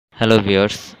Hello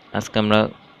viewers, আজকে আমরা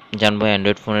জানবো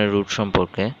অ্যান্ড্রয়েড ফোনের রুট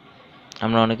সম্পর্কে।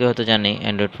 আমরা অনেকে হয়তো জানি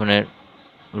অ্যান্ড্রয়েড ফোনের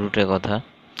রুটের কথা,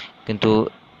 কিন্তু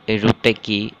এই রুটটা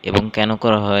কী এবং কেন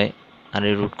করা হয়, আর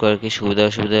এই রুট করার কি সুবিধা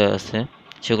অসুবিধা আছে,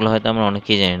 সেগুলো হয়তো আমরা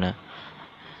অনেকেই জানি না।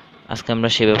 আজকে আমরা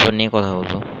সে ব্যাপার নিয়ে কথা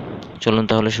বলবো। চলুন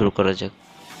তাহলে শুরু করা যাক।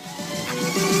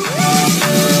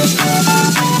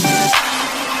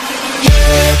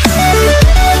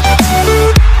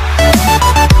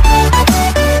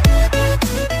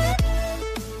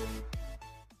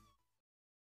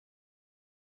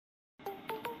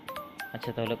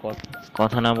 আচ্ছা, তাহলে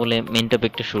কথা না বলে মেন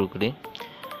টপিকটা শুরু করি।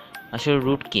 আসলে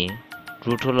রুট কি?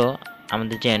 রুট হলো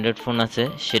আমাদের যে অ্যান্ড্রয়েড ফোন আছে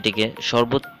সেটিকে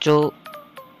সর্বোচ্চ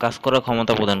কাজ করার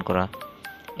ক্ষমতা প্রদান করা।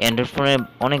 অ্যান্ড্রয়েড ফোনে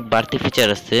অনেক বাড়তি ফিচার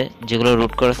আছে যেগুলো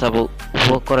রুট করা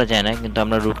উপভোগ করা যায় না, কিন্তু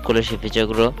আমরা রুট করলে সেই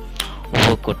ফিচারগুলো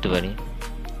উপভোগ করতে পারি।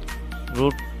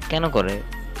 রুট কেন করে?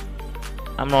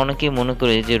 আমরা অনেকেই মনে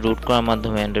করি যে রুট করার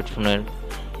মাধ্যমে অ্যান্ড্রয়েড ফোনের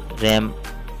র্যাম,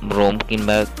 রোম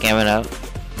কিংবা ক্যামেরা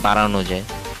বাড়ানো যায়,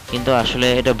 কিন্তু আসলে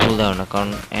এটা ভুল ধারণা। কারণ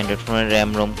অ্যান্ড্রয়েড ফোনের র্যাম,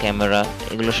 রোম, ক্যামেরা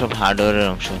এগুলো সব হার্ডওয়্যারের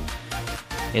অংশ,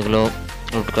 এগুলো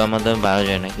রুট করার মাধ্যমে বাড়ানো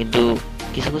যায় না। কিন্তু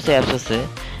কিছু কিছু অ্যাপস আছে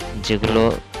যেগুলো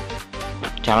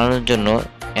চালানোর জন্য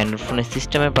অ্যান্ড্রয়েড ফোনের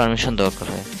সিস্টেমের পারমিশন দরকার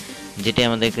হয়, যেটি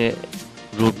আমাদেরকে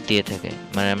রুট দিয়ে থাকে।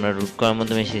 মানে আমরা রুট করার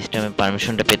মাধ্যমে সিস্টেমের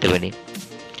পারমিশনটা পেতে পারি।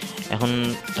 এখন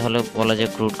তাহলে বলা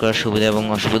যাক রুট করার সুবিধা এবং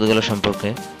অসুবিধাগুলো সম্পর্কে।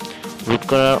 রুট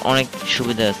করার অনেক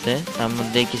সুবিধা আছে, তার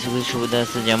মধ্যে কিছু কিছু সুবিধা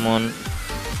আছে, যেমন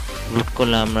রুট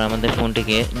করলে আমরা আমাদের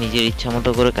ফোনটিকে নিজের ইচ্ছা মতো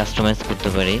করে কাস্টমাইজ করতে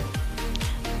পারি।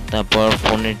 তারপর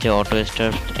ফোনের যে অটো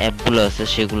স্টার্ট অ্যাপগুলো আছে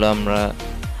সেগুলো আমরা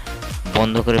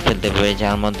বন্ধ করে ফেলতে পারি,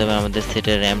 যার মাধ্যমে আমাদের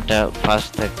সেটের র্যামটা ফাস্ট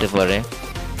থাকতে পারে।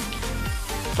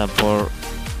 তারপর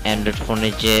অ্যান্ড্রয়েড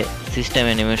ফোনের যে সিস্টেম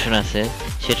অ্যানিমেশন আছে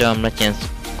সেটাও আমরা চেঞ্জ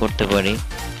করতে পারি।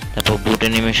 তারপর বুট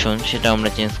অ্যানিমেশন সেটাও আমরা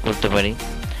চেঞ্জ করতে পারি।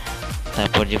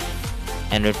 তারপর যে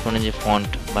অ্যান্ড্রয়েড ফোনে যে ফন্ট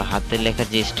বা হাতের লেখার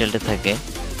যে স্টাইলটা থাকে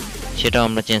সেটাও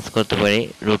আমরা চেঞ্জ করতে পারি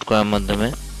রুট করার মাধ্যমে।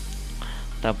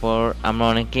 তারপর আমরা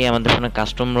অনেকেই আমাদের ফোনে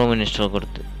কাস্টম রোম ইনস্টল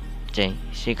করতে চাই।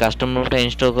 সেই কাস্টম রোমটা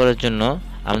ইনস্টল করার জন্য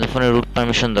আমাদের ফোনে রুট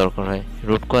পারমিশন দরকার হয়।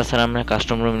 রুট করা ছাড়া আমরা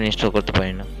কাস্টম রোম ইনস্টল করতে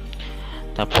পারি না।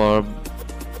 তারপর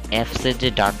অ্যাপসের যে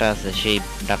ডাটা আছে সেই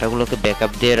ডাটাগুলোকে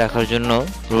ব্যাকআপ দিয়ে রাখার জন্য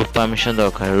রুট পারমিশন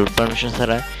দরকার। রুট পারমিশন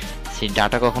ছাড়া সেই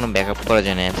ডাটা কখনো ব্যাকআপ করা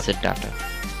যায় না, অ্যাপসের ডাটা।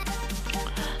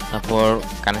 তারপর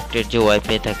কানেক্টেড যে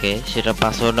ওয়াইফাই থাকে সেটা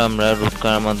পাসওয়ার্ডও আমরা রুট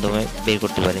করার মাধ্যমে বের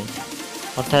করতে পারি।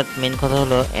 অর্থাৎ মেন কথা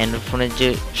হলো অ্যান্ড্রয়েড ফোনের যে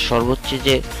সর্বোচ্চ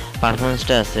যে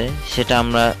পারফরমেন্সটা আছে সেটা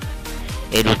আমরা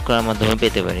এই রুট করার মাধ্যমে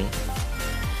পেতে পারি।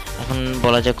 এখন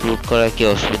বলা যাক রুট করার কি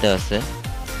অসুবিধা আছে।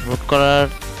 রুট করার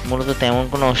মূলত তেমন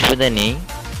কোনো অসুবিধা নেই,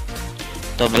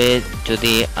 তবে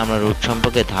যদি আমরা রুট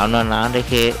সম্পর্কে ধারণা না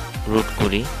রেখে রুট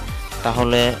করি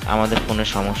তাহলে আমাদের ফোনের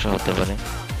সমস্যা হতে পারে।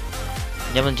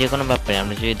 যেমন যে কোনো ব্যাপারে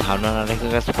আমরা যদি ধারণা না রেখে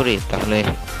কাজ করি তাহলে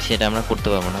সেটা আমরা করতে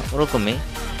পারবো না। ওরকমই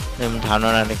ধারণা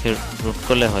না রেখে রুট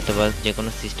করলে হয়তো বা যে কোনো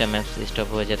সিস্টেম অ্যাপস স্টপ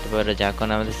হয়ে যেতে পারে, যার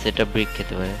কারণে আমাদের সেটআপ ব্রিক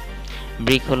খেতে পারে।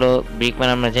 ব্রিক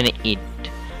মানে আমরা জানি ইট,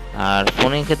 আর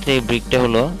ফোনের ক্ষেত্রে এই ব্রিকটা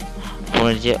হলো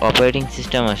ফোনের যে অপারেটিং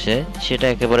সিস্টেম আসে সেটা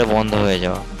একেবারে বন্ধ হয়ে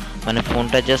যাওয়া। মানে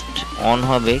ফোনটা জাস্ট অন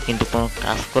হবে কিন্তু কোনো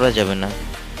কাজ করা যাবে না।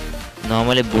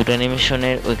 নর্মালি বুট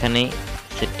অ্যানিমেশনের ওইখানেই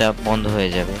সেটটা বন্ধ হয়ে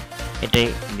যাবে, এটাই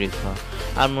ব্রিক হওয়া।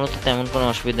 আর মূলত তেমন কোনো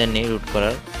অসুবিধা নেই, রুট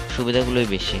করার সুবিধাগুলোই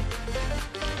বেশি।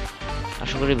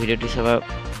 আশা করি ভিডিওটি সবার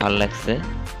ভালো লাগছে।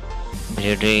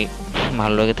 ভিডিওটি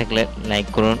ভালো লেগে থাকলে লাইক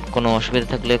করুন, কোনো অসুবিধা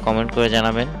থাকলে কমেন্ট করে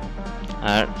জানাবেন,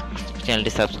 আর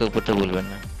চ্যানেলটি সাবস্ক্রাইব করতে ভুলবেন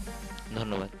না।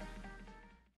 ধন্যবাদ।